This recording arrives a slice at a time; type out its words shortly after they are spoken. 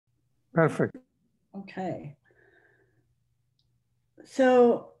Perfect. Okay.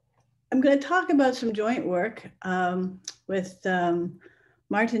 So I'm going to talk about some joint work with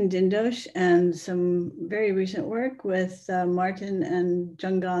Martin Dindos and some very recent work with Martin and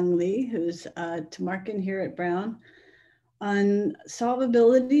Zhenggang Li, who's Tamarkin here at Brown, on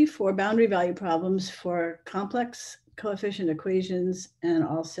solvability for boundary value problems for complex coefficient equations and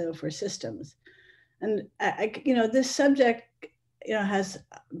also for systems. And this subject, has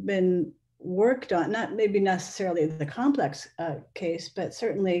been worked on, not maybe necessarily the complex case, but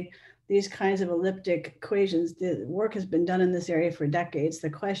certainly these kinds of elliptic equations. The work has been done in this area for decades.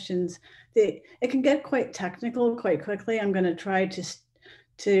 The questions, it can get quite technical quite quickly. I'm going to try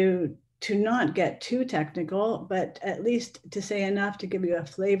to not get too technical, but at least to say enough to give you a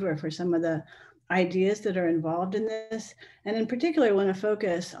flavor for some of the ideas that are involved in this. And in particular, I want to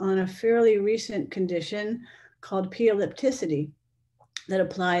focus on a fairly recent condition called p-Ellipticity that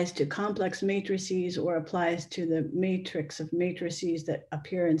applies to complex matrices or applies to the matrix of matrices that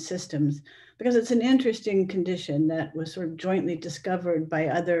appear in systems, because it's an interesting condition that was sort of jointly discovered by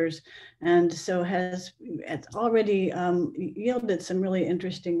others. And so it's already yielded some really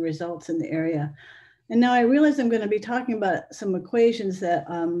interesting results in the area. And now I realize I'm going to be talking about some equations that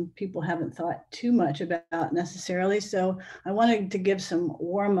people haven't thought too much about necessarily. So I wanted to give some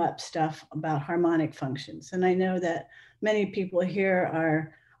warm-up stuff about harmonic functions. And I know that many people here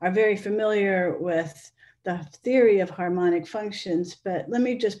are very familiar with the theory of harmonic functions, but let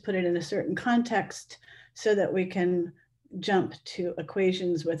me just put it in a certain context so that we can jump to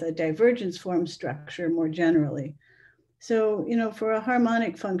equations with a divergence form structure more generally. So, for a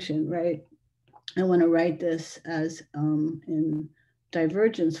harmonic function, right, I want to write this as in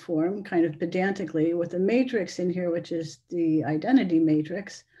divergence form, kind of pedantically, with a matrix in here, which is the identity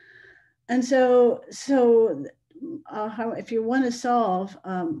matrix. And so if you want to solve,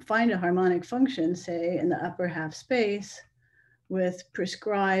 find a harmonic function, say in the upper half space with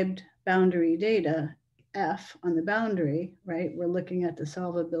prescribed boundary data, F on the boundary, right? We're looking at the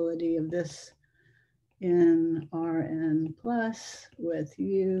solvability of this in Rn plus with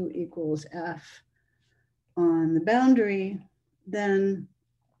U equals F on the boundary. Then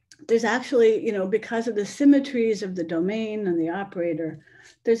there's actually, because of the symmetries of the domain and the operator,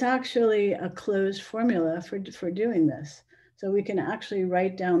 there's actually a closed formula for doing this. So we can actually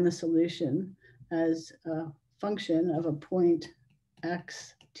write down the solution as a function of a point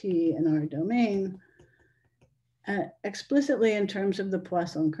x, t in our domain explicitly in terms of the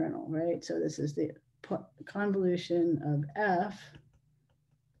Poisson kernel, right? So this is the convolution of f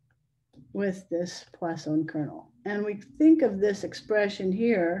with this Poisson kernel. And we think of this expression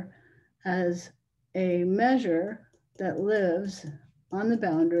here as a measure that lives on the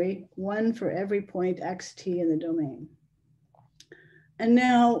boundary, one for every point xt in the domain. And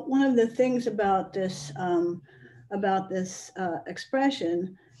now one of the things about this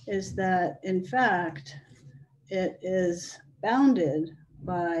expression is that, in fact, it is bounded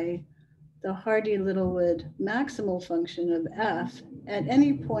by the Hardy-Littlewood maximal function of f at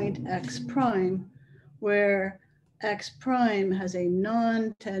any point x prime, where x prime has a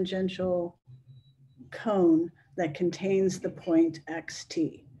non-tangential cone that contains the point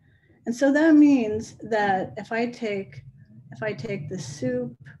xt. And so that means that if I take the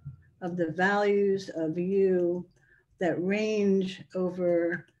soup of the values of u that range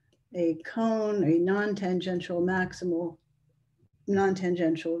over a cone, a non-tangential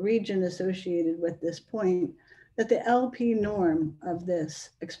region associated with this point, that the LP norm of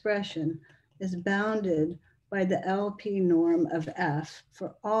this expression is bounded by the LP norm of f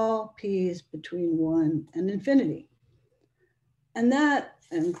for all p's between 1 and infinity. And that,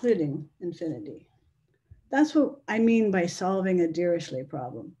 including infinity. That's what I mean by solving a Dirichlet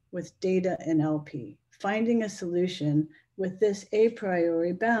problem with data in LP, finding a solution with this a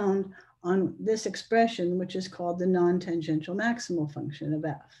priori bound on this expression, which is called the non-tangential maximal function of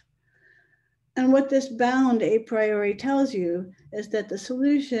f. And what this bound a priori tells you is that the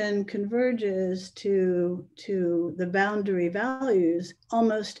solution converges to the boundary values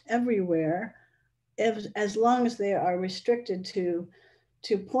almost everywhere, as long as they are restricted to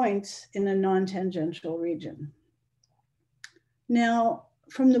points in a non-tangential region. Now,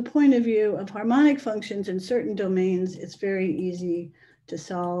 from the point of view of harmonic functions in certain domains, it's very easy to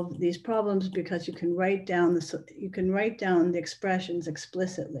solve these problems because you can write down the expressions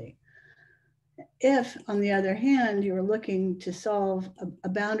explicitly. If, on the other hand, you're looking to solve a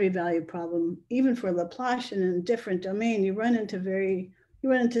boundary value problem, even for Laplacian in a different domain, you run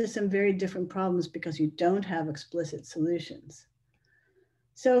into some very different problems because you don't have explicit solutions.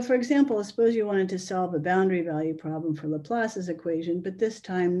 So for example, suppose you wanted to solve a boundary value problem for Laplace's equation, but this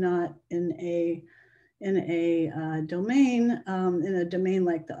time not in a domain, in a domain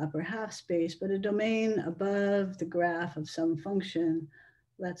like the upper half space, but a domain above the graph of some function.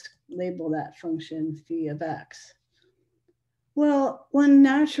 Let's label that function phi of x. Well, one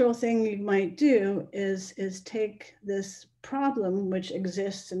natural thing you might do is take this problem, which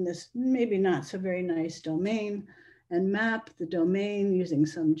exists in this maybe not so very nice domain, and map the domain using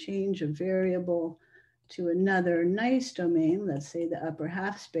some change of variable to another nice domain, let's say the upper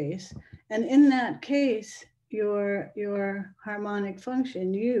half space. And in that case, your harmonic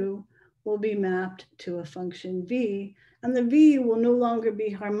function, u, will be mapped to a function v, and the v will no longer be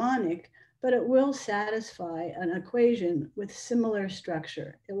harmonic, but it will satisfy an equation with similar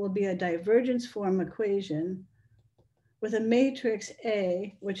structure. It will be a divergence form equation with a matrix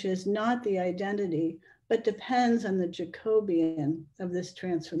A, which is not the identity, but depends on the Jacobian of this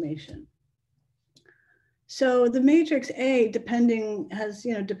transformation. So the matrix A depends on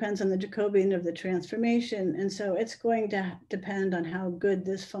the Jacobian of the transformation. And so it's going to depend on how good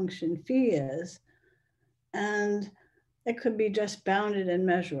this function phi is. And it could be just bounded and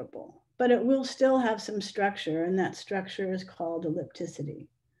measurable, but it will still have some structure, and that structure is called ellipticity.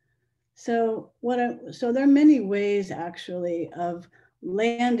 So there are many ways actually of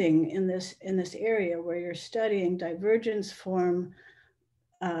landing in this area where you're studying divergence form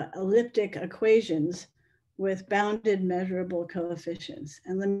elliptic equations with bounded measurable coefficients.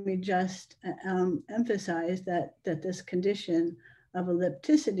 And let me just emphasize that this condition of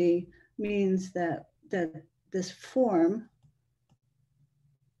ellipticity means that this form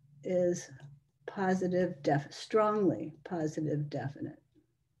is strongly positive definite.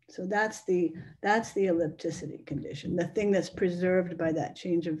 So that's the ellipticity condition, the thing that's preserved by that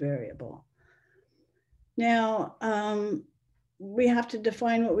change of variable. Now, we have to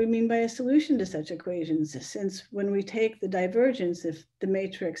define what we mean by a solution to such equations, since when we take the divergence, if the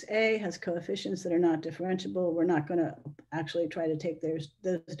matrix A has coefficients that are not differentiable, we're not going to actually try to take those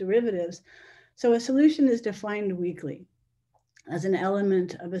derivatives. So a solution is defined weakly as an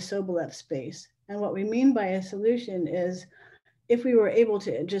element of a Sobolev space. And what we mean by a solution is if we were able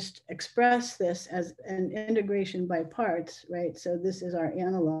to just express this as an integration by parts, right? So this is our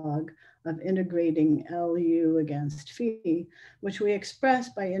analog of integrating LU against phi, which we express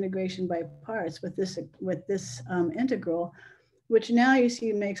by integration by parts with this integral, which now you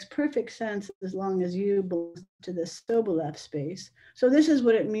see makes perfect sense as long as U belongs to the Sobolev space. So this is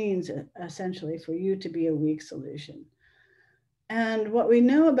what it means essentially for U to be a weak solution. And what we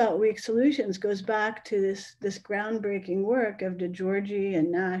know about weak solutions goes back to this groundbreaking work of Giorgi and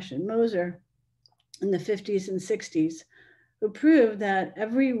Nash and Moser in the 50s and 60s, who proved that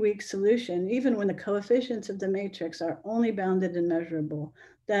every weak solution, even when the coefficients of the matrix are only bounded and measurable,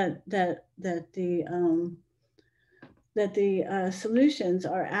 that the solutions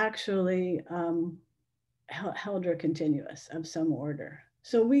are actually Helder continuous of some order.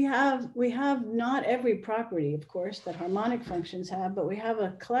 So we have not every property, of course, that harmonic functions have, but we have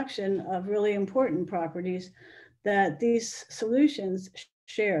a collection of really important properties that these solutions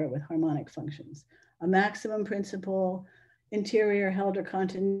share with harmonic functions. A maximum principle, interior Helder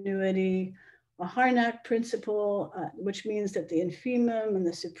continuity, a Harnack principle, which means that the infimum and the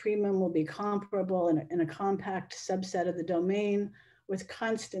supremum will be comparable in a compact subset of the domain, with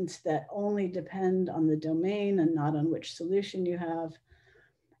constants that only depend on the domain and not on which solution you have.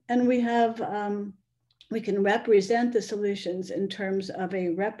 And we can represent the solutions in terms of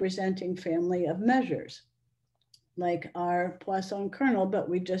a representing family of measures, like our Poisson kernel, but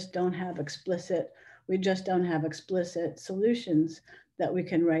we just don't have explicit solutions that we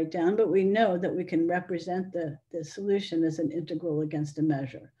can write down, but we know that we can represent the solution as an integral against a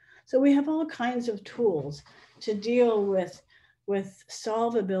measure. So we have all kinds of tools to deal with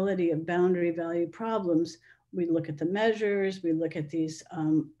solvability of boundary value problems. We look at the measures, we look at these,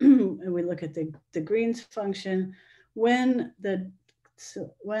 and we look at the Green's function when the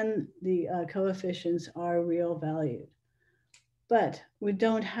coefficients are real valued. But we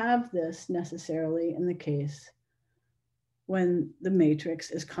don't have this necessarily in the case when the matrix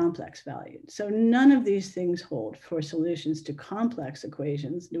is complex valued. So none of these things hold for solutions to complex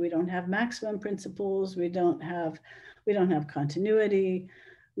equations. We don't have maximum principles, we don't have continuity,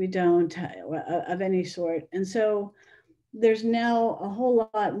 we don't of any sort. And so there's now a whole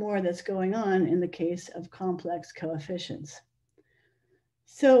lot more that's going on in the case of complex coefficients.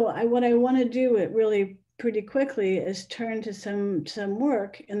 So what I want to do really pretty quickly is turn to some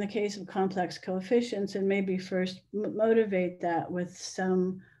work in the case of complex coefficients, and maybe first motivate that with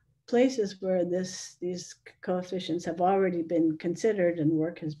some places where these coefficients have already been considered and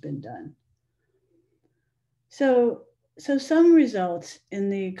work has been done. So some results in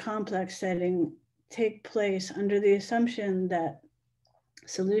the complex setting take place under the assumption that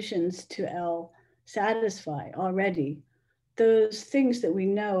solutions to L satisfy already those things that we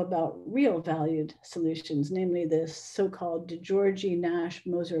know about real valued solutions, namely this so-called Giorgi Nash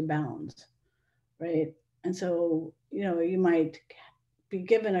Moser bounds, right? And so, you might be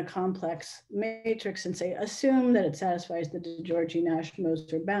given a complex matrix and say, assume that it satisfies the Giorgi Nash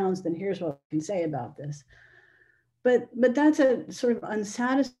Moser bounds, then here's what we can say about this. But that's a sort of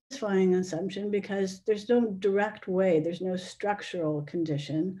unsatisfying assumption because there's no direct way, there's no structural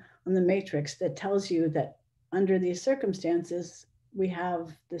condition on the matrix that tells you that under these circumstances, we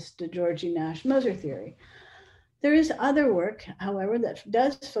have this Giorgi Nash Moser theory. There is other work, however, that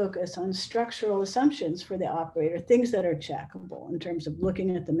does focus on structural assumptions for the operator, things that are checkable in terms of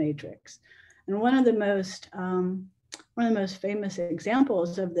looking at the matrix. And one of the most famous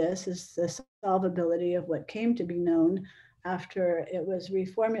examples of this is the solvability of what came to be known after it was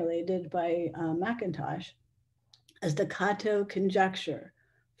reformulated by McIntosh as the Kato conjecture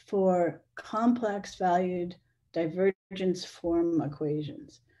for complex valued divergence form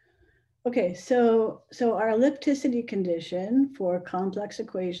equations. Okay, so our ellipticity condition for complex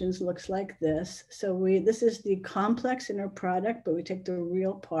equations looks like this. So this is the complex inner product, but we take the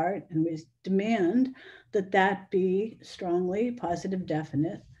real part and we demand that be strongly positive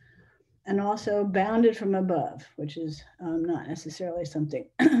definite and also bounded from above, which is not necessarily something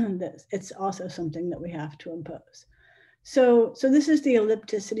that it's also something that we have to impose. So this is the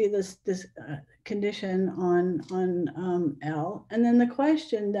ellipticity, this condition on L. And then the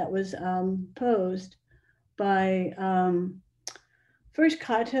question that was posed by first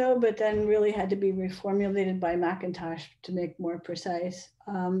Kato, but then really had to be reformulated by McIntosh to make more precise,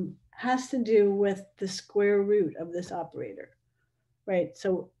 has to do with the square root of this operator, right?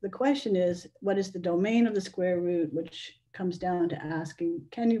 So the question is, what is the domain of the square root, which comes down to asking,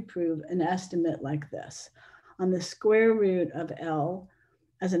 can you prove an estimate like this? On the square root of L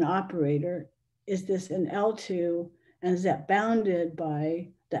as an operator, is this an L2 and is that bounded by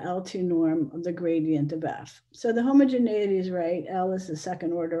the L2 norm of the gradient of F? So the homogeneity is right. L is a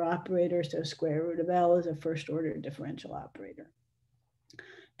second order operator, so square root of L is a first order differential operator.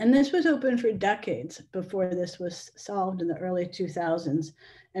 And this was open for decades before this was solved in the early 2000s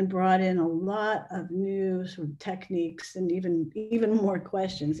and brought in a lot of new sort of techniques and even more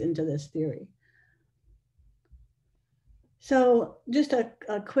questions into this theory. So just a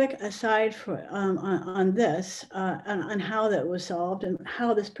quick aside on this, on how that was solved and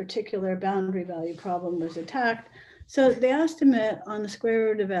how this particular boundary value problem was attacked. So the estimate on the square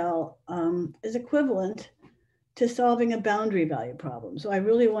root of L is equivalent to solving a boundary value problem. So I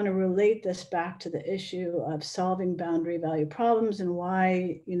really want to relate this back to the issue of solving boundary value problems and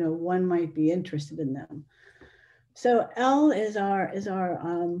why one might be interested in them. So L is our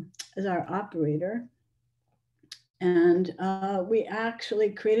operator. And we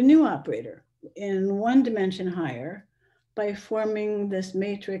actually create a new operator in one dimension higher by forming this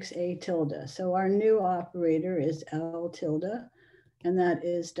matrix A tilde. So our new operator is L tilde, and that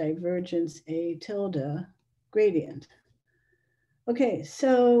is divergence A tilde gradient. Okay,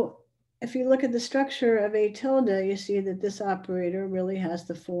 so if you look at the structure of A tilde, you see that this operator really has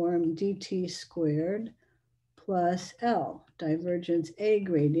the form dt squared plus L, divergence A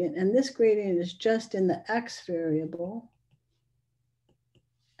gradient. And this gradient is just in the X variable.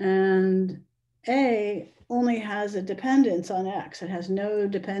 And A only has a dependence on X. It has no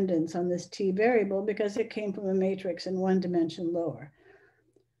dependence on this T variable because it came from a matrix in one dimension lower.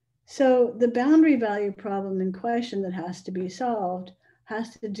 So the boundary value problem in question that has to be solved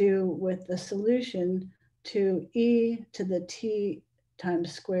has to do with the solution to e to the T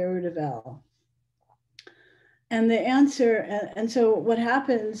times square root of L. And the answer, and so what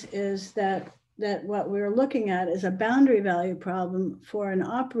happens is that what we're looking at is a boundary value problem for an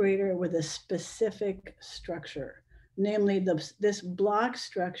operator with a specific structure, namely this block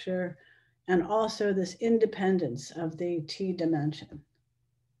structure and also this independence of the T dimension.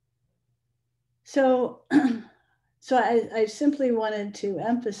 So, I simply wanted to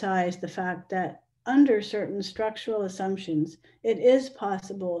emphasize the fact that under certain structural assumptions, it is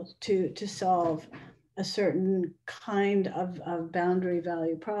possible to solve a certain kind of boundary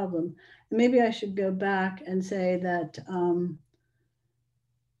value problem. And maybe I should go back and say that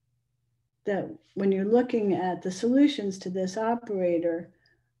that when you're looking at the solutions to this operator,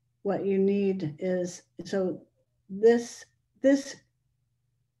 what you need is, so this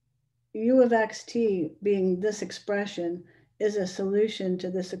u of xt being this expression is a solution to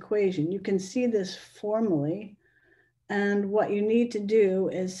this equation. You can see this formally, and what you need to do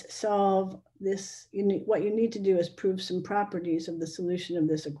is solve this. What you need to do is prove some properties of the solution of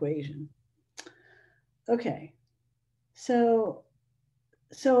this equation. Okay, so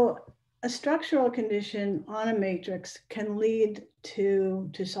a structural condition on a matrix can lead to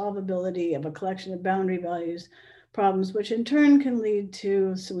solvability of a collection of boundary values problems, which in turn can lead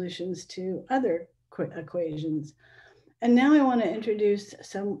to solutions to other equations. And now I want to introduce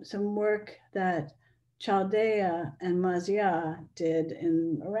some work that Cialdea and Maz'ya did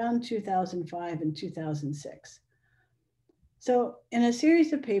in around 2005 and 2006. So in a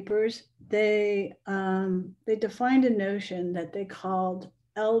series of papers, they defined a notion that they called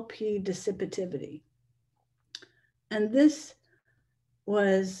LP dissipativity. And this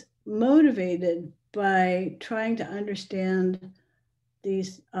was motivated by trying to understand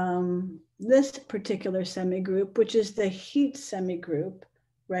these, this particular semigroup, which is the heat semigroup,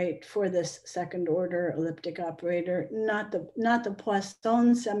 right, for this second order elliptic operator, not the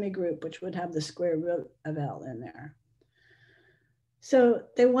Poisson semigroup, which would have the square root of L in there. So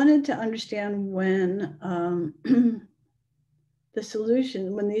they wanted to understand when the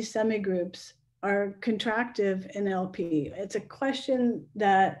solution, when these semigroups are contractive in LP. It's a question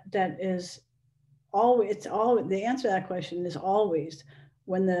that is always, the answer to that question is always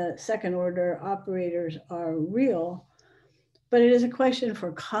when the second order operators are real, but it is a question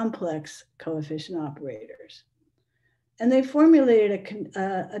for complex coefficient operators. And they formulated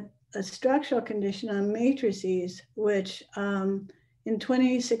a structural condition on matrices, which in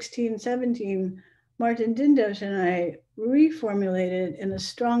 2016-17, Martin Dindos and I reformulated in a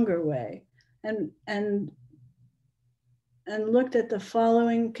stronger way and looked at the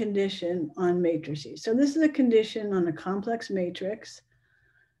following condition on matrices. So this is a condition on a complex matrix.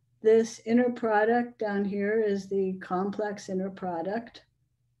 This inner product down here is the complex inner product.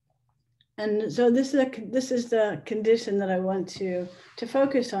 And so this is the condition that I want to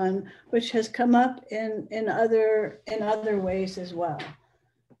focus on, which has come up in other ways as well.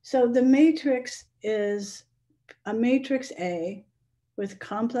 So the matrix is a matrix A with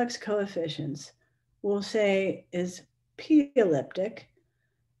complex coefficients. We'll say is p-elliptic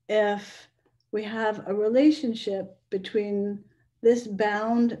if we have a relationship between this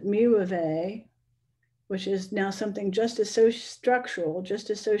bound mu of A, which is now something just structural, just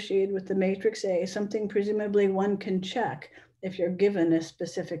associated with the matrix A, something presumably one can check if you're given a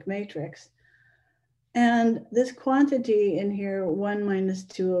specific matrix. And this quantity in here, 1 minus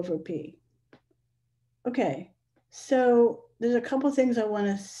 2 over P. Okay, so there's a couple things I want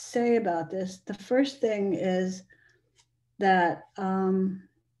to say about this. The first thing is that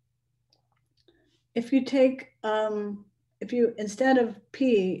if you take, instead of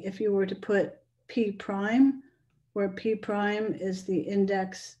P, if you were to put P prime, where P prime is the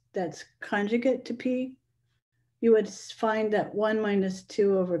index that's conjugate to P, you would find that 1 minus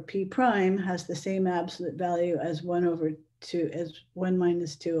 2 over P prime has the same absolute value as 1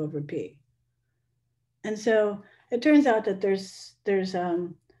 minus 2 over P. And so it turns out that there's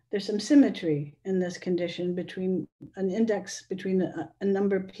some symmetry in this condition between an index between a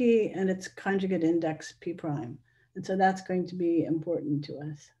number P and its conjugate index P prime. And so that's going to be important to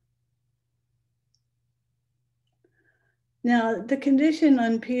us. Now, the condition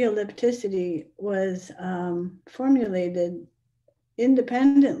on p-ellipticity was formulated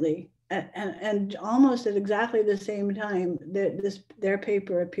independently and almost at exactly the same time. Their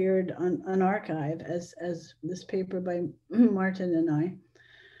paper appeared on Archive as this paper by Martin and I.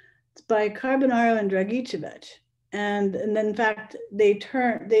 It's by Carbonaro and Dragicevic. And then in fact, they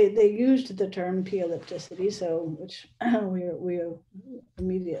used the term p-ellipticity, so which we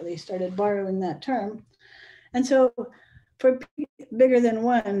immediately started borrowing that term. And so for P bigger than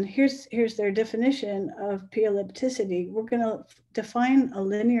 1, here's their definition of p-ellipticity. We're going to define a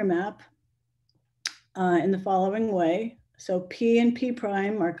linear map in the following way. So P and P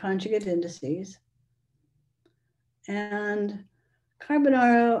prime are conjugate indices. And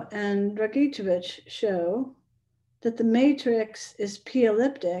Carbonaro and Dragicevic show that the matrix is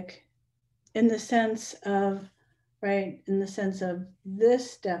p-elliptic in the sense of,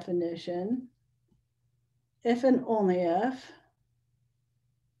 this definition, if and only if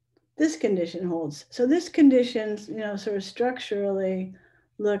this condition holds. So this condition, sort of structurally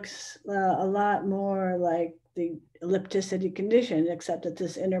looks a lot more like the ellipticity condition, except that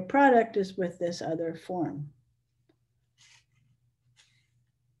this inner product is with this other form.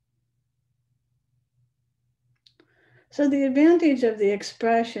 So the advantage of the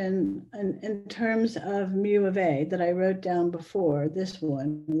expression in terms of mu of A that I wrote down before, this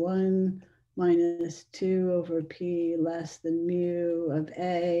one, 1 minus 2 over p less than mu of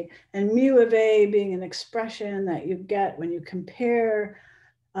a, and mu of a being an expression that you get when you compare,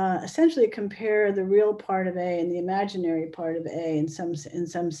 essentially compare the real part of a and the imaginary part of a in some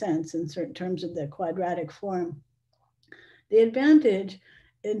sense, in certain terms of the quadratic form. The advantage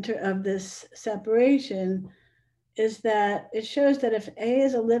of this separation is that it shows that if a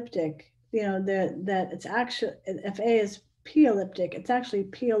is elliptic, that it's actually, if a is p-elliptic, it's actually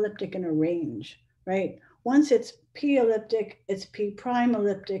p-elliptic in a range, right? Once it's p-elliptic, it's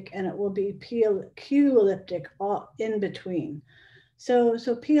p'-elliptic, and it will be q-elliptic all in between. So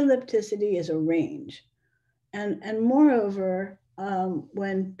p-ellipticity is a range. And moreover,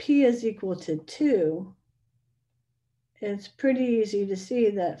 when p is equal to 2, it's pretty easy to see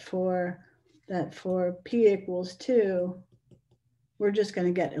that for p equals 2, we're just going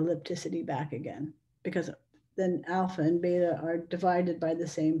to get ellipticity back again, because then alpha and beta are divided by the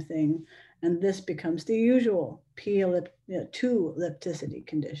same thing, and this becomes the usual two ellipticity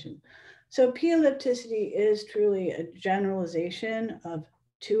condition. So p-ellipticity is truly a generalization of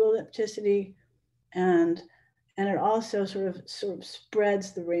two ellipticity, and it also sort of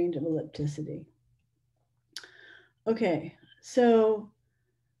spreads the range of ellipticity. Okay, so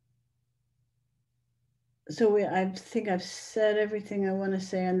I think I've said everything I want to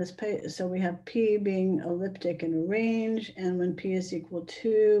say on this page. So we have p being elliptic in a range, and when p is equal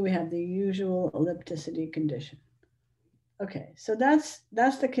to, we have the usual ellipticity condition. Okay, so that's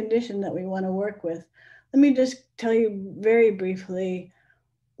the condition that we want to work with. Let me just tell you very briefly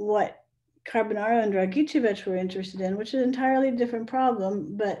what Carbonaro and Dragicevic were interested in, which is an entirely different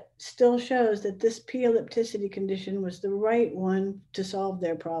problem, but still shows that this p-ellipticity condition was the right one to solve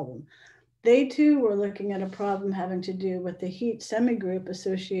their problem. They too were looking at a problem having to do with the heat semigroup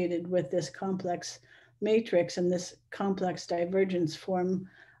associated with this complex matrix and this complex divergence form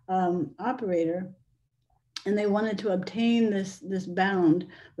operator. And they wanted to obtain this bound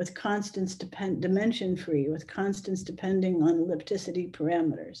with constants dimension free, with constants depending on ellipticity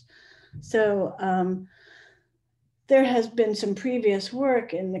parameters. So there has been some previous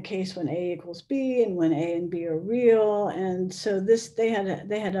work in the case when A equals B and when A and B are real. And so they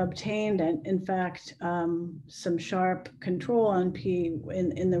had obtained, and in fact, some sharp control on P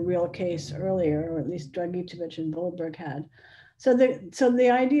in the real case earlier, or at least Dragicevic and Goldberg had. So the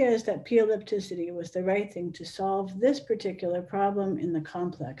idea is that p-ellipticity was the right thing to solve this particular problem in the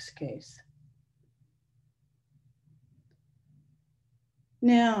complex case.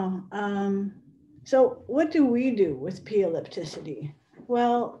 Now, so what do we do with p-ellipticity?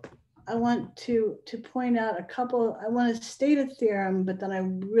 Well, I want to point out a couple. I want to state a theorem, but then I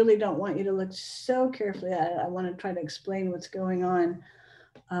really don't want you to look so carefully at it. I want to try to explain what's going on.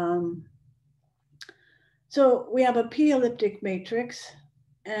 So we have a p-elliptic matrix,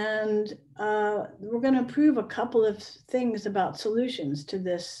 and we're going to prove a couple of things about solutions to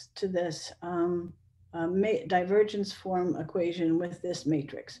this divergence form equation with this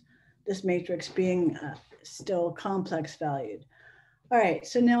matrix being still complex valued. All right,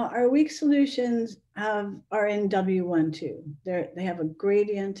 so now our weak solutions are in W12. They have a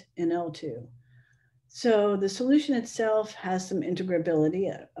gradient in L2. So the solution itself has some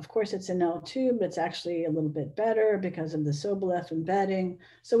integrability. Of course, it's in L2, but it's actually a little bit better because of the Sobolev embedding.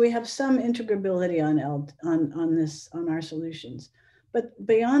 So we have some integrability on our solutions. But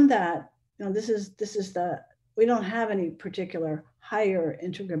beyond that, we don't have any particular higher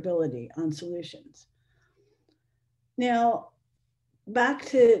integrability on solutions. Now, back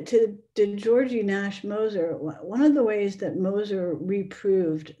to Giorgi, Nash, Moser. One of the ways that Moser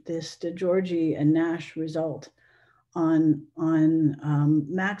reproved this Giorgi and Nash result on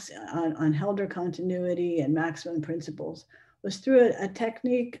Helder continuity and maximum principles was through a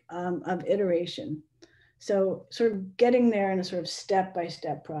technique of iteration. So sort of getting there in a sort of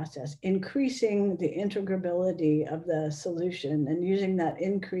step-by-step process, increasing the integrability of the solution and using that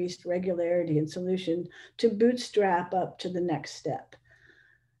increased regularity in solution to bootstrap up to the next step.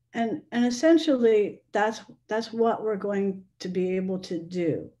 And essentially, that's what we're going to be able to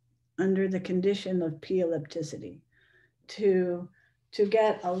do under the condition of p-ellipticity, to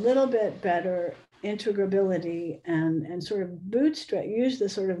get a little bit better integrability and sort of bootstrap, use the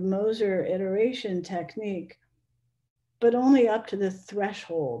sort of Moser iteration technique, but only up to the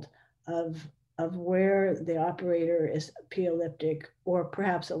threshold of where the operator is p-elliptic, or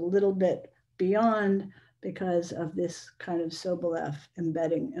perhaps a little bit beyond, because of this kind of Sobolev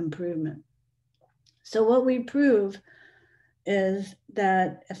embedding improvement. So what we prove is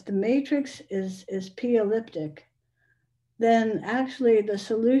that if the matrix is p-elliptic, then actually the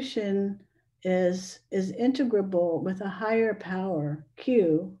solution is integrable with a higher power,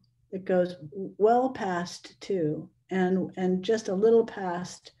 Q, that goes well past 2 and just a little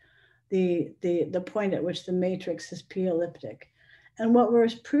past the point at which the matrix is p-elliptic. And what we're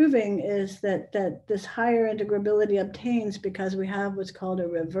proving is that this higher integrability obtains because we have what's called a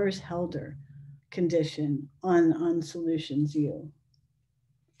reverse Helder condition on solutions U.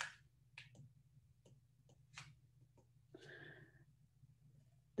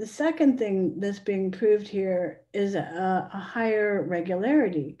 The second thing that's being proved here is a higher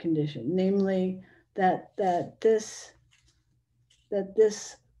regularity condition, namely that this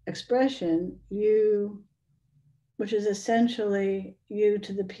expression U, which is essentially U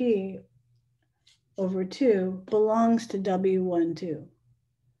to the P over 2, belongs to W12.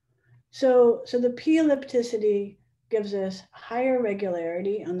 So the p-ellipticity gives us higher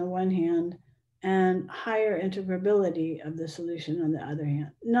regularity on the one hand and higher integrability of the solution on the other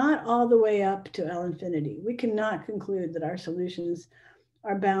hand. Not all the way up to L infinity. We cannot conclude that our solutions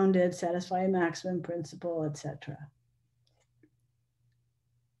are bounded, satisfy a maximum principle, etc.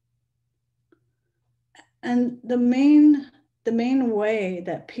 And the main way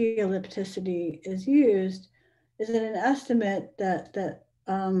that p-ellipticity is used is in an estimate that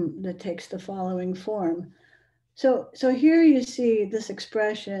takes the following form. So here you see this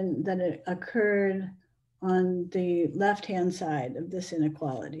expression that occurred on the left-hand side of this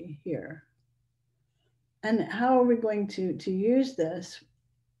inequality here. And how are we going to use this?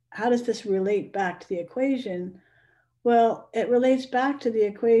 How does this relate back to the equation? Well, it relates back to the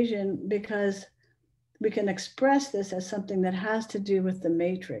equation because we can express this as something that has to do with the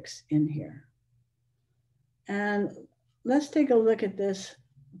matrix in here. And let's take a look at this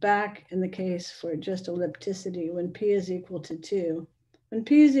back in the case for just ellipticity when p is equal to 2. When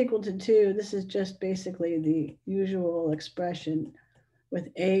p is equal to 2, this is just basically the usual expression with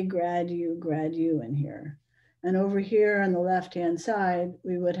a grad u in here. And over here on the left-hand side,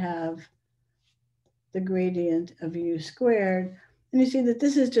 we would have the gradient of u squared. And you see that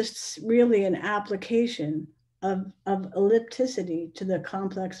this is just really an application of ellipticity to the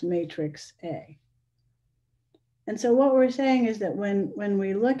complex matrix A. And so what we're saying is that when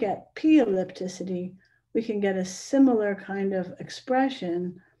we look at p-ellipticity, we can get a similar kind of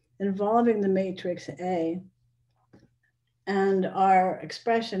expression involving the matrix A and our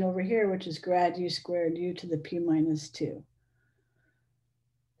expression over here, which is grad u squared u to the p minus 2.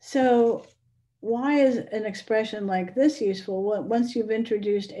 So why is an expression like this useful? Well, once you've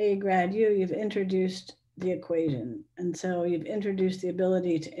introduced a grad u, you've introduced the equation. And so you've introduced the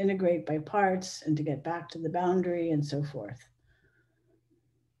ability to integrate by parts and to get back to the boundary and so forth.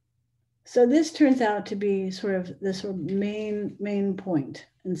 So this turns out to be sort of this main point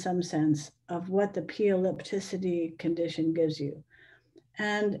in some sense of what the p-ellipticity condition gives you.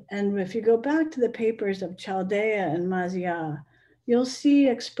 And if you go back to the papers of Cialdea and Maz'ya, you'll see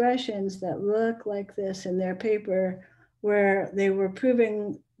expressions that look like this in their paper where they were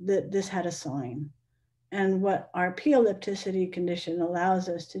proving that this had a sign. And what our p-ellipticity condition allows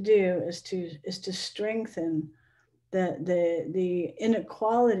us to do is to strengthen the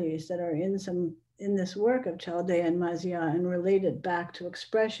inequalities that are in this work of Cialdea and Maz'ya and relate it back to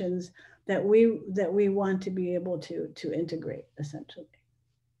expressions that we want to be able to integrate essentially.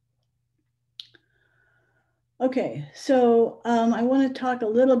 Okay, so I want to talk a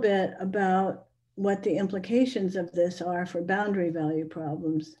little bit about what the implications of this are for boundary value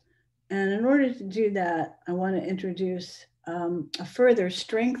problems. And in order to do that, I want to introduce a further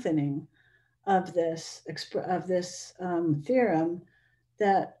strengthening of this theorem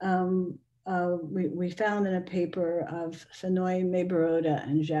that we found in a paper of Feneuil, Mayboroda,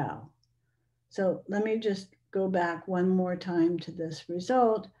 and Zhao. So let me just go back one more time to this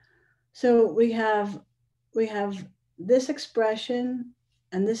result. So we have this expression,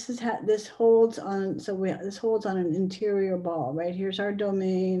 and this holds on. So this holds on an interior ball, right? Here's our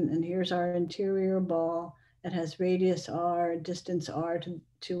domain, and here's our interior ball. It has radius r, distance r to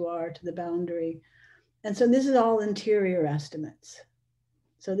 2r to the boundary, and so this is all interior estimates.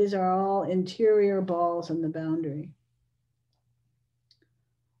 So these are all interior balls on the boundary.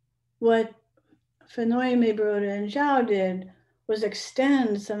 What Feneuil, Mayboroda, and Zhao did was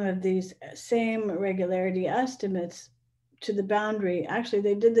extend some of these same regularity estimates to the boundary. Actually,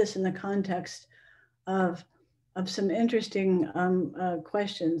 they did this in the context of some interesting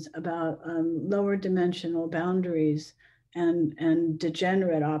questions about lower dimensional boundaries and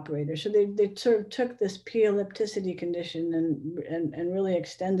degenerate operators. So they sort of took this p-ellipticity condition and really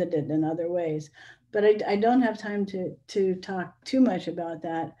extended it in other ways. But I don't have time to talk too much about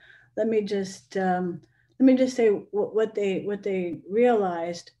that. Let me just say what they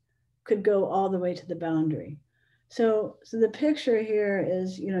realized could go all the way to the boundary. So the picture here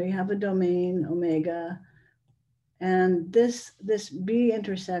is, you have a domain omega, and this B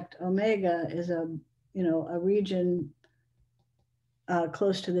intersect omega is a region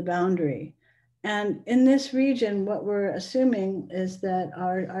close to the boundary. And in this region, what we're assuming is that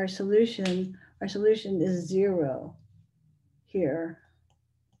our solution is 0 here.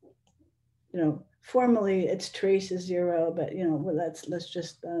 Formally its trace is 0, but well, let's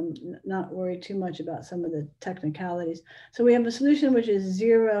just not worry too much about some of the technicalities. So we have a solution which is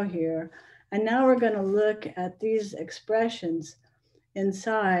 0 here, and now we're going to look at these expressions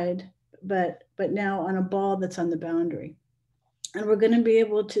inside, but now on a ball that's on the boundary, and we're going to be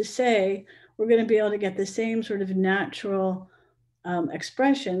able to say, we're going to be able to get the same sort of natural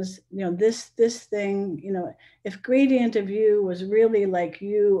expressions. This thing, if gradient of u was really like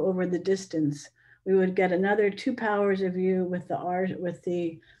u over the distance, we would get another 2 powers of u with the r,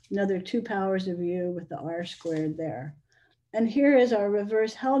 another 2 powers of u with the r squared there. And here is our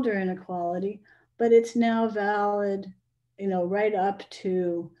reverse Helder inequality, but it's now valid, right up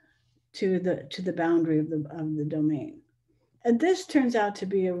to the boundary of the domain. And this turns out to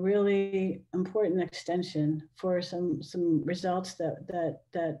be a really important extension for some results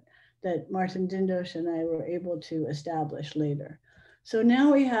that Martin Dindos and I were able to establish later. So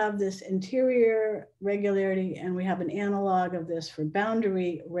now we have this interior regularity, and we have an analog of this for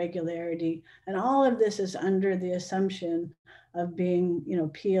boundary regularity. And all of this is under the assumption of being,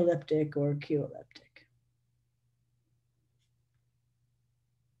 p-elliptic or q-elliptic.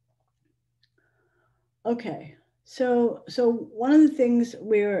 Okay. So one of the things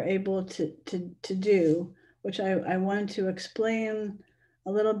we were able to do, which I wanted to explain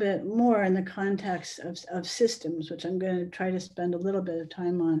a little bit more in the context of systems, which I'm going to try to spend a little bit of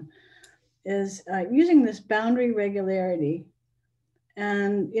time on, is using this boundary regularity,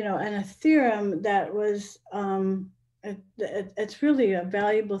 and and a theorem that was it's really a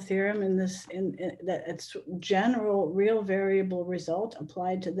valuable theorem in that it's general real variable result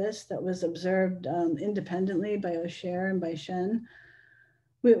applied to this that was observed independently by O'Share and by Shen.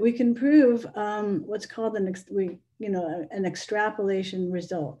 We can prove what's called an extrapolation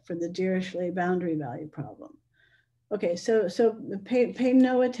result for the Dirichlet boundary value problem. Okay, so pay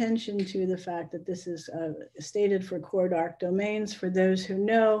no attention to the fact that this is stated for chord arc domains. For those who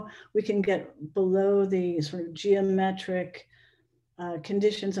know, we can get below the sort of geometric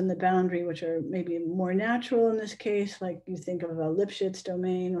conditions on the boundary, which are maybe more natural in this case, like you think of a Lipschitz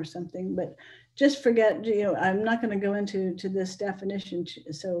domain or something. But just forget, I'm not going to go into this definition,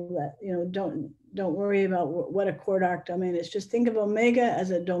 so that don't worry about what a chord arc domain is. Just think of omega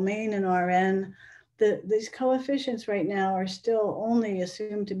as a domain in Rn. These coefficients right now are still only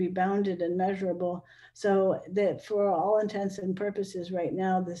assumed to be bounded and measurable, so that for all intents and purposes right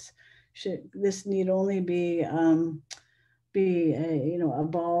now, this need only be a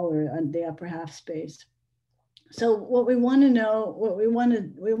ball or the upper half space. So what we want to know, we want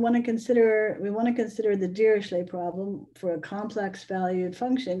to consider the Dirichlet problem for a complex valued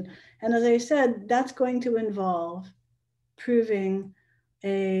function, and as I said, that's going to involve proving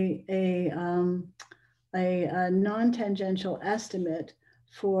a non-tangential estimate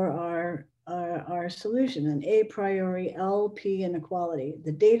for our solution, an a priori LP inequality.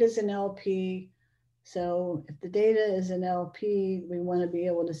 The data is in LP, so if the data is in LP, we want to be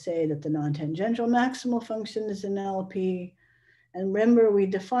able to say that the non-tangential maximal function is in LP. And remember, we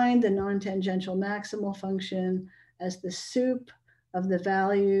defined the non-tangential maximal function as the soup of the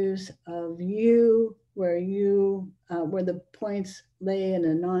values of u, where the points lay in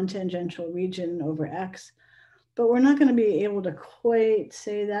a non-tangential region over x. But we're not going to be able to quite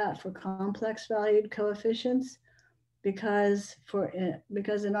say that for complex valued coefficients, because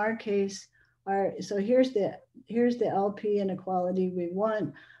in our case, so here's the LP inequality we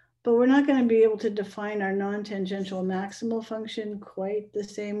want, but we're not going to be able to define our non-tangential maximal function quite the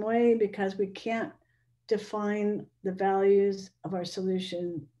same way, because we can't define the values of our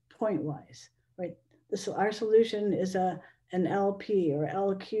solution pointwise, right? Our solution is an LP or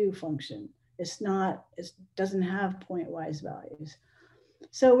LQ function. It doesn't have pointwise values.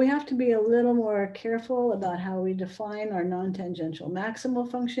 So we have to be a little more careful about how we define our non-tangential maximal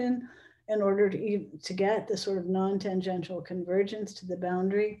function in order to get the sort of non-tangential convergence to the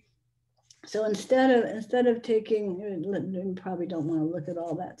boundary. So instead of taking, you probably don't want to look at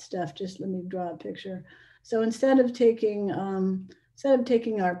all that stuff, just let me draw a picture. So instead of taking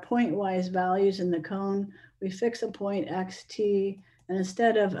our pointwise values in the cone, we fix a point xt, and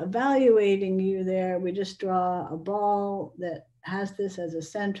instead of evaluating u there, we just draw a ball that has this as a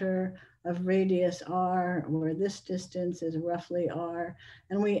center of radius r, where this distance is roughly r,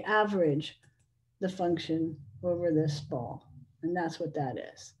 and we average the function over this ball. And that's what that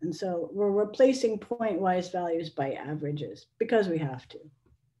is. And so we're replacing pointwise values by averages because we have to.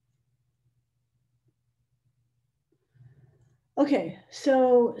 Okay,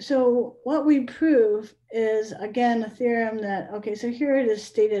 so what we prove is, again, a theorem that, okay, so here it is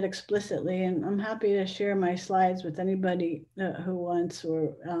stated explicitly, and I'm happy to share my slides with anybody who wants,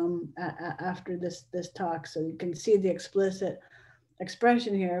 or after this talk, so you can see the explicit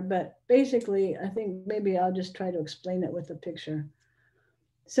expression here. But basically, I think maybe I'll just try to explain it with a picture.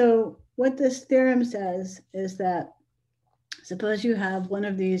 So what this theorem says is that, suppose you have one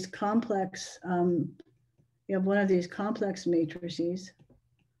of these complex matrices,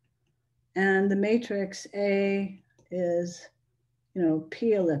 and the matrix A is,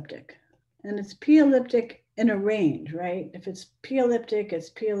 p-elliptic, and it's p-elliptic in a range, right? If it's p-elliptic, it's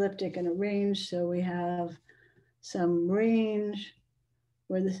p-elliptic in a range. So we have some range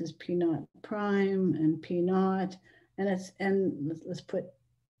where this is p naught prime and p naught, and let's put,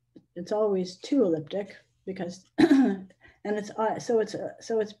 it's always 2 elliptic because and it's so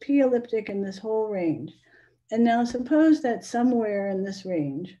it's p-elliptic in this whole range. And now suppose that somewhere in this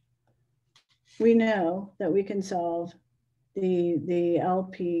range, we know that we can solve the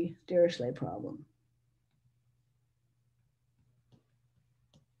LP Dirichlet problem.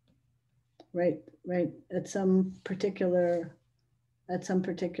 Right at some particular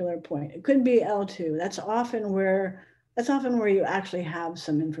point. It could be L2. That's often where you actually have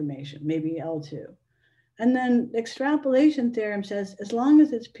some information, maybe L2. And then the extrapolation theorem says, as long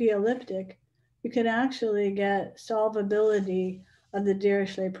as it's p-elliptic, you can actually get solvability of the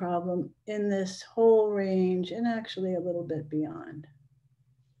Dirichlet problem in this whole range and actually a little bit beyond.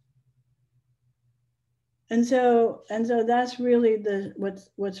 And so that's really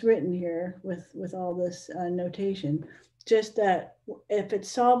what's written here with all this notation. Just that if it's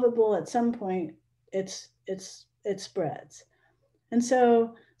solvable at some point, it spreads. And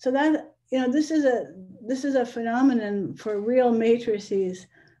so that, this is a phenomenon for real matrices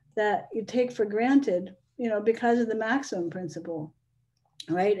that you take for granted, because of the maximum principle,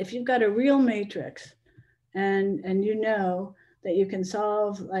 right? If you've got a real matrix and you know that you can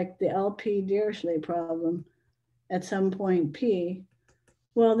solve like the LP Dirichlet problem at some point P,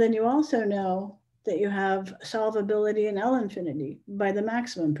 well, then you also know that you have solvability in L infinity by the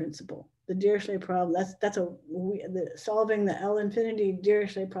maximum principle. The Dirichlet problem, solving the L infinity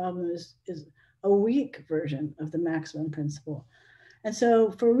Dirichlet problem is a weak version of the maximum principle. And so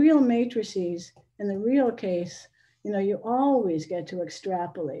for real matrices, in the real case, you always get to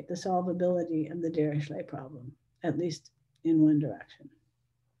extrapolate the solvability of the Dirichlet problem, at least in one direction.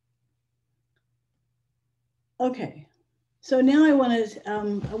 Okay, so now I want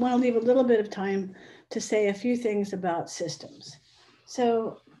to leave a little bit of time to say a few things about systems.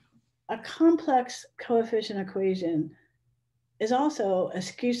 So a complex coefficient equation is also a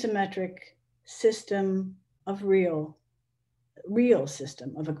skew-symmetric system of real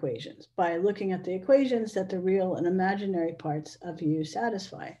system of equations by looking at the equations that the real and imaginary parts of U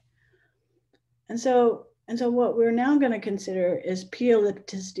satisfy. And so what we're now going to consider is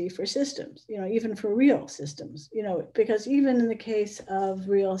p-ellipticity for systems, even for real systems, because even in the case of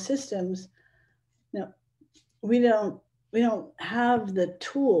real systems, we don't have the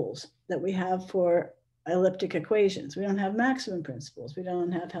tools that we have for elliptic equations. We don't have maximum principles. We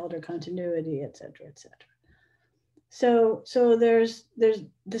don't have Helder continuity, et cetera, et cetera. So there's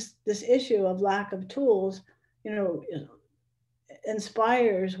this issue of lack of tools,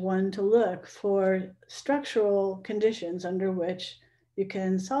 inspires one to look for structural conditions under which you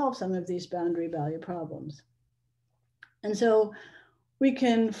can solve some of these boundary value problems. And so we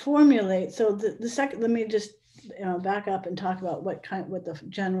can formulate, so the second, let me just back up and talk about what the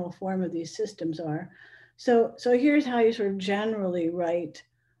general form of these systems are. So here's how you sort of generally write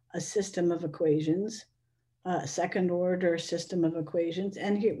a system of equations. Second order system of equations,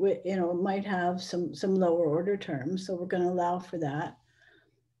 and here, it might have some lower order terms, so we're going to allow for that.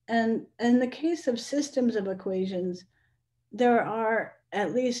 And in the case of systems of equations, there are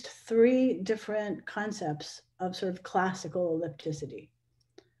at least 3 different concepts of sort of classical ellipticity.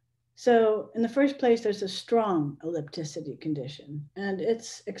 So in the first place, there's a strong ellipticity condition, and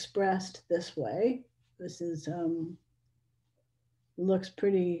it's expressed this way. This is looks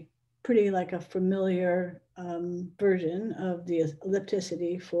pretty like a familiar version of the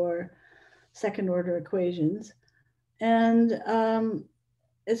ellipticity for second order equations. And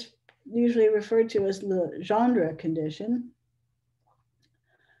it's usually referred to as the Legendre condition.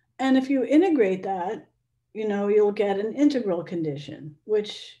 And if you integrate that, you'll get an integral condition,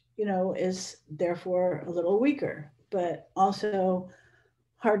 which, is therefore a little weaker, but also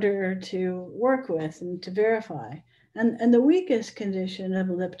harder to work with and to verify. And the weakest condition of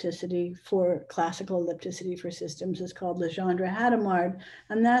ellipticity for classical ellipticity for systems is called Legendre-Hadamard,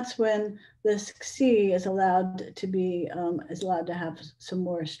 and that's when this C is allowed to be have some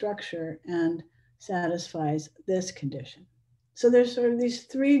more structure and satisfies this condition. So there's sort of these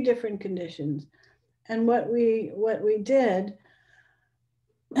three different conditions, and what we did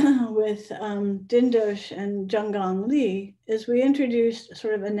with Dindos and Zhonggang Li is we introduced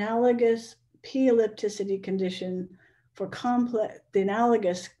sort of analogous p-ellipticity condition for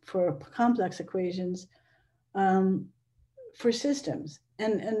analogous for complex equations for systems.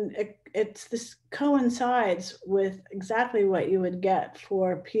 And this coincides with exactly what you would get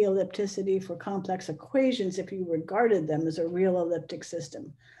for p-ellipticity for complex equations if you regarded them as a real elliptic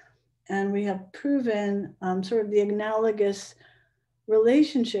system. And we have proven sort of the analogous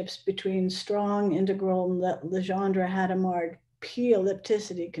relationships between strong integral Legendre-Hadamard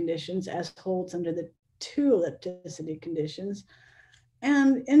p-ellipticity conditions as holds under the two ellipticity conditions.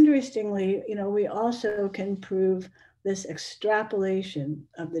 And interestingly, we also can prove this extrapolation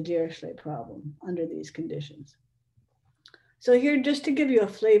of the Dirichlet problem under these conditions. So here, just to give you a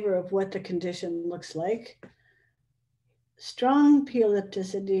flavor of what the condition looks like, strong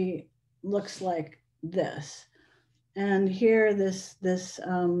p-ellipticity looks like this. And here, this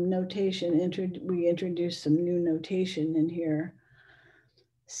notation, we introduced some new notation in here.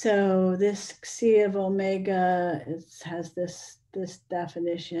 So this C of omega has this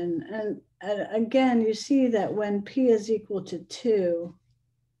definition. And again, you see that when P is equal to 2,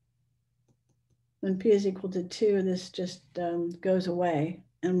 this just goes away.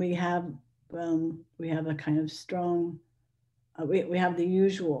 And we have a kind of strong, we have the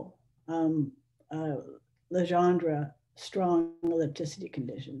usual Legendre strong ellipticity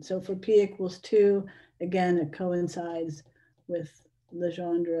condition. So for P equals 2, again, it coincides with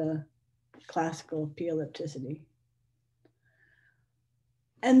Legendre classical p-ellipticity.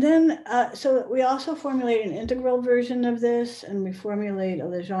 And then, so we also formulate an integral version of this, and we formulate a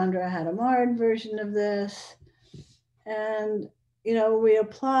Legendre-Hadamard version of this. And, we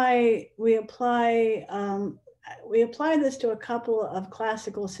apply this to a couple of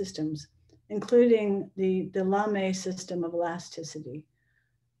classical systems, including the Lamé system of elasticity.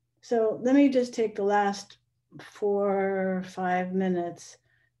 So let me just take the last 4 or 5 minutes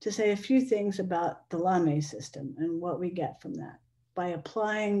to say a few things about the Lamé system and what we get from that by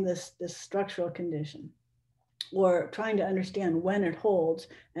applying this structural condition, or trying to understand when it holds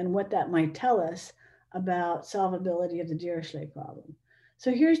and what that might tell us about solvability of the Dirichlet problem.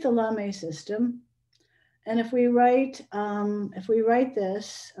 So here's the Lamé system. And if we write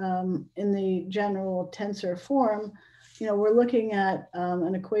this in the general tensor form, we're looking at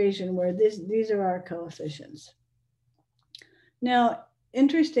an equation where these are our coefficients. Now,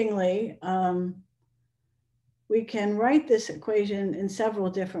 interestingly, we can write this equation in several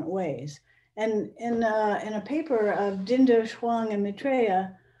different ways. And in a paper of Dindos, Huang, and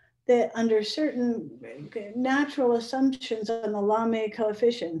Maitreya, that under certain natural assumptions on the Lamé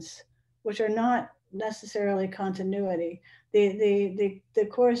coefficients, which are not necessarily continuity, the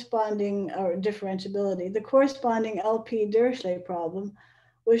corresponding, or differentiability, the corresponding LP Dirichlet problem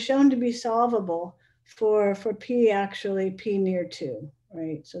was shown to be solvable for P actually P near 2,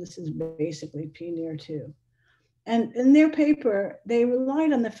 right? So this is basically P near 2. And in their paper, they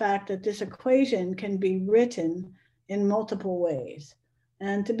relied on the fact that this equation can be written in multiple ways.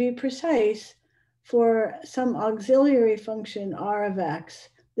 And to be precise, for some auxiliary function R of X,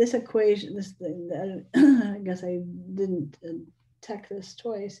 this equation, I guess I didn't check this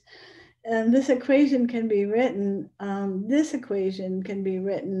twice. And this equation can be written, in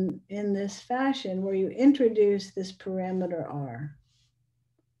this fashion where you introduce this parameter R.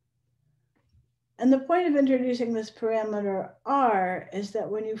 And the point of introducing this parameter R is that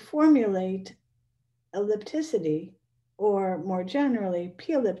when you formulate ellipticity, or more generally,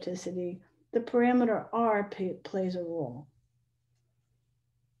 p-ellipticity, the parameter R plays a role.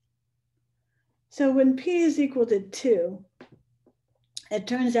 So when P is equal to 2, it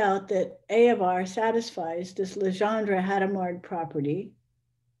turns out that A of R satisfies this Legendre-Hadamard property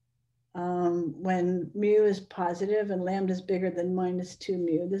when mu is positive and lambda is bigger than -2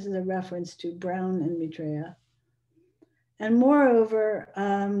 mu. This is a reference to Brown and Maitreya. And moreover,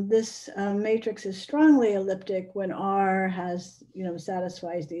 this matrix is strongly elliptic when R has,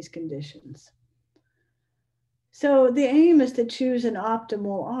 satisfies these conditions. So the aim is to choose an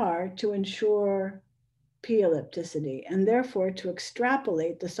optimal R to ensure p-ellipticity, and therefore to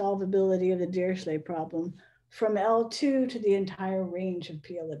extrapolate the solvability of the Dirichlet problem from L2 to the entire range of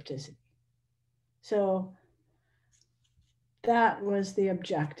p-ellipticity. So that was the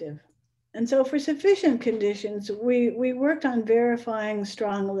objective. And so for sufficient conditions, we worked on verifying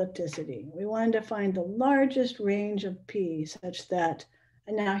strong ellipticity. We wanted to find the largest range of P such that,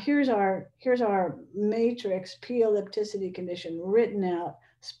 and now here's our matrix p-ellipticity condition written out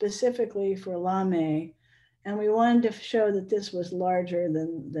specifically for Lame. And we wanted to show that this was larger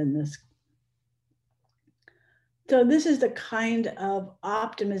than this. So this is the kind of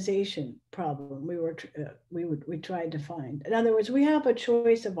optimization problem we tried to find. In other words, we have a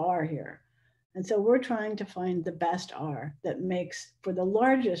choice of R here. And so we're trying to find the best R that makes for the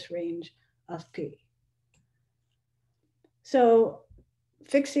largest range of P. So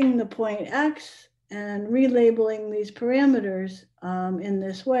fixing the point X and relabeling these parameters in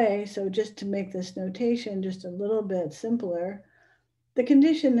this way. So just to make this notation just a little bit simpler, the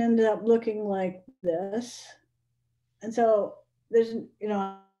condition ended up looking like this. And so there's,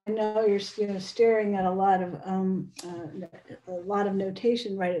 I know you're staring at a lot of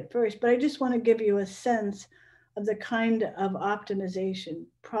notation right at first, but I just want to give you a sense of the kind of optimization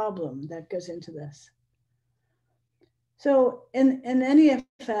problem that goes into this. So in any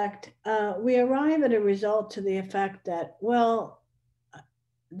effect, we arrive at a result to the effect that, well,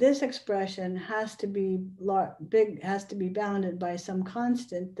 this expression has to be bounded by some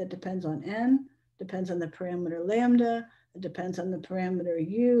constant that depends on n, depends on the parameter lambda, it depends on the parameter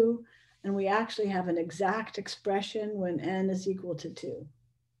u, and we actually have an exact expression when n is equal to 2.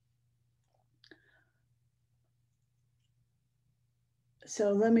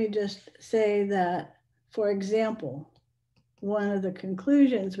 So let me just say that, for example, one of the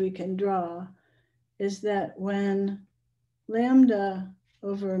conclusions we can draw is that when lambda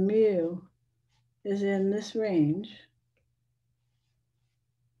over mu is in this range,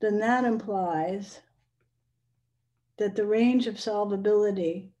 then that implies that the range of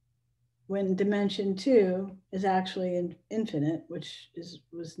solvability when dimension 2 is actually infinite, which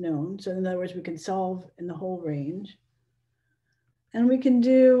was known. So in other words, we can solve in the whole range. And we can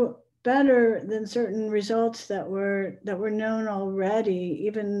do better than certain results that were known already,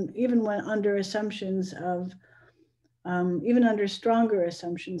 even when under assumptions of, even under stronger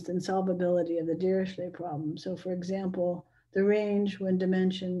assumptions than solvability of the Dirichlet problem. So for example, the range when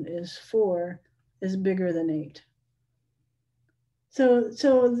dimension is 4 is bigger than 8. So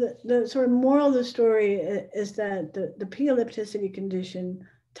the sort of moral of the story is that the p-ellipticity condition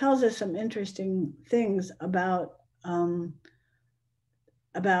tells us some interesting things about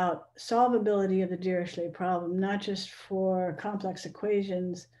solvability of the Dirichlet problem, not just for complex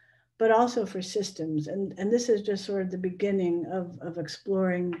equations, but also for systems. And this is just sort of the beginning of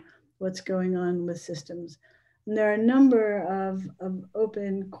exploring what's going on with systems. And there are a number of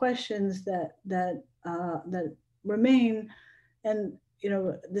open questions that remain. And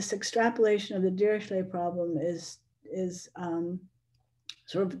this extrapolation of the Dirichlet problem is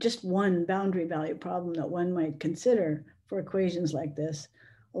sort of just one boundary value problem that one might consider for equations like this.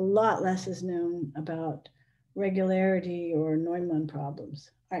 A lot less is known about regularity or Neumann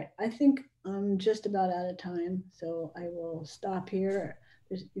problems. All right, I think I'm just about out of time, so I will stop here.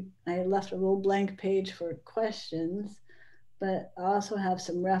 I left a little blank page for questions, but I also have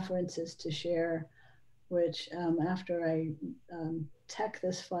some references to share, which after I tech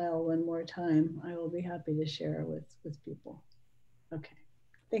this file one more time, I will be happy to share with people. Okay,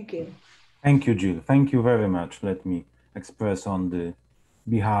 thank you. Thank you, Jill. Thank you very much. Let me express on the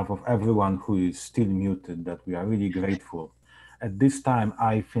behalf of everyone who is still muted that we are really grateful. At this time,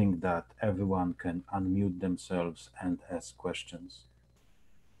 I think that everyone can unmute themselves and ask questions.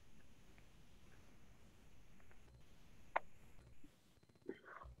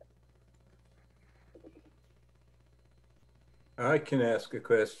 I can ask a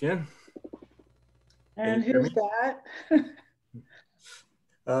question. And who's that?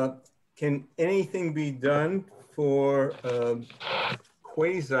 Can anything be done for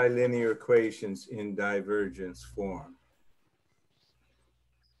quasi-linear equations in divergence form?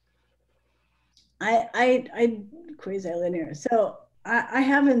 I quasi-linear. So I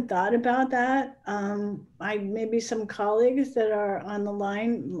haven't thought about that. Maybe some colleagues that are on the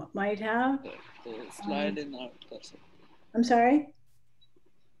line might have. The slide in our class. I'm sorry?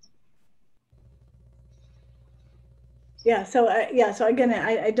 Yeah, so again,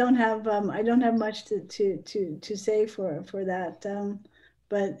 I don't have much to say for that.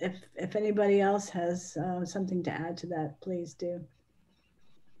 But if anybody else has something to add to that, please do.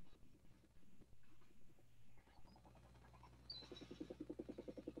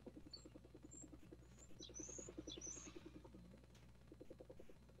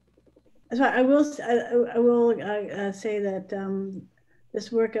 So I will say that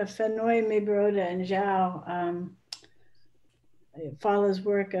this work of Feneuil, Mayboroda, and Zhao it follows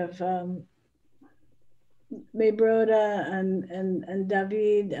work of Mayboroda and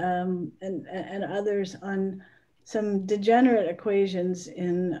David and others on some degenerate equations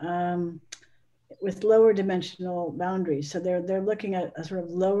in with lower dimensional boundaries. So they're looking at a sort of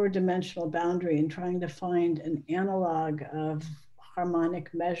lower dimensional boundary and trying to find an analog of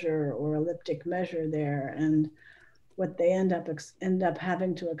harmonic measure or elliptic measure there. And what they end up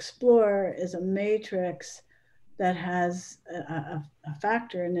having to explore is a matrix that has a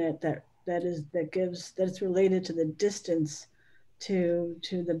factor in it that it's related to the distance to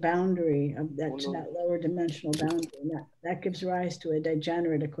the boundary of that, to that lower dimensional boundary, and that gives rise to a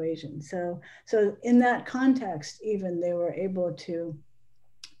degenerate equation. So in that context, even they were able to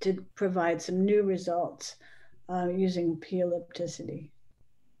provide some new results using p-Ellipticity.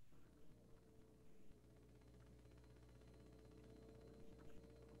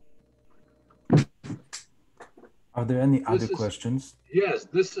 Are there any other questions? Yes,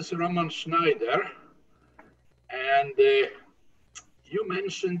 this is Roman Schneider. And you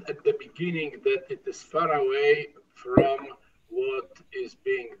mentioned at the beginning that it is far away from what is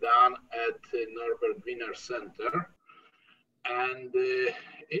being done at the Norbert Wiener Center. And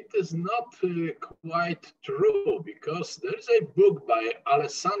it is not quite true, because there is a book by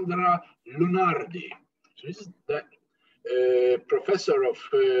Alessandra Lunardi. She's the professor of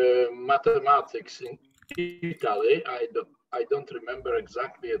mathematics in Italy. I don't remember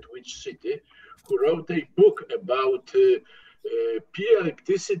exactly at which city, who wrote a book about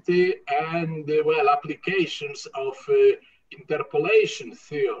p-Ellipticity and well, applications of interpolation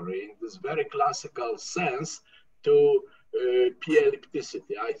theory in this very classical sense to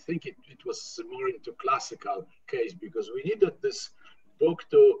p-Ellipticity. I think it was more into classical case, because we needed this book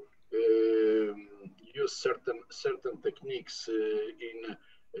to use certain techniques in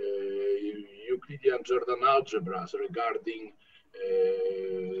Euclidean Jordan algebras regarding,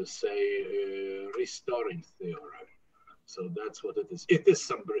 say, restoring theorem. So that's what it is. It is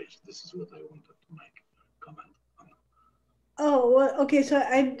some bridge. This is what I wanted to make comment on. Oh, well, okay. So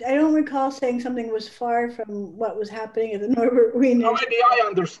I don't recall saying something was far from what was happening at the Norbert Wiener. Oh, maybe I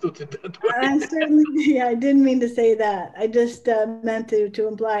understood it that way. I certainly, yeah, I didn't mean to say that. I just meant to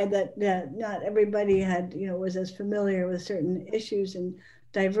imply that not everybody had, was as familiar with certain issues and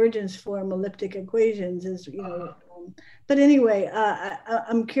divergence form elliptic equations as, but anyway,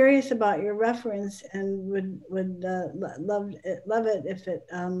 I'm curious about your reference and would love it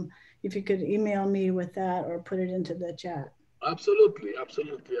if you could email me with that or put it into the chat. Absolutely,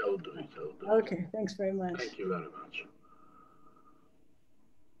 absolutely, I will do it. Okay, thanks very much. Thank you very much.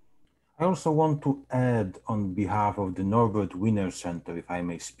 I also want to add on behalf of the Norbert Wiener Center, if I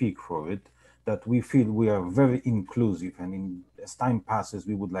may speak for it, that we feel we are very inclusive, and as time passes,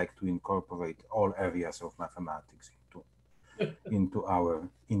 we would like to incorporate all areas of mathematics into our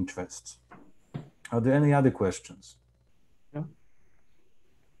interests. Are there any other questions? No.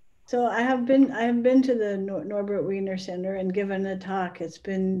 So I have been to the Norbert Wiener Center and given a talk. It's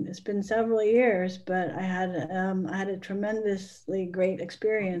been several years, but I had a tremendously great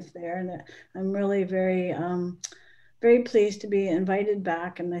experience there, and I'm really very pleased to be invited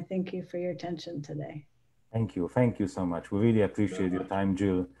back, and I thank you for your attention today. Thank you so much. We really appreciate your time,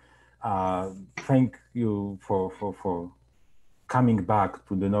 Jill. Thank you for coming back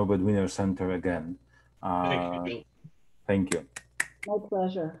to the Norbert Wiener Center again. Thank you. Thank you. My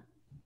pleasure.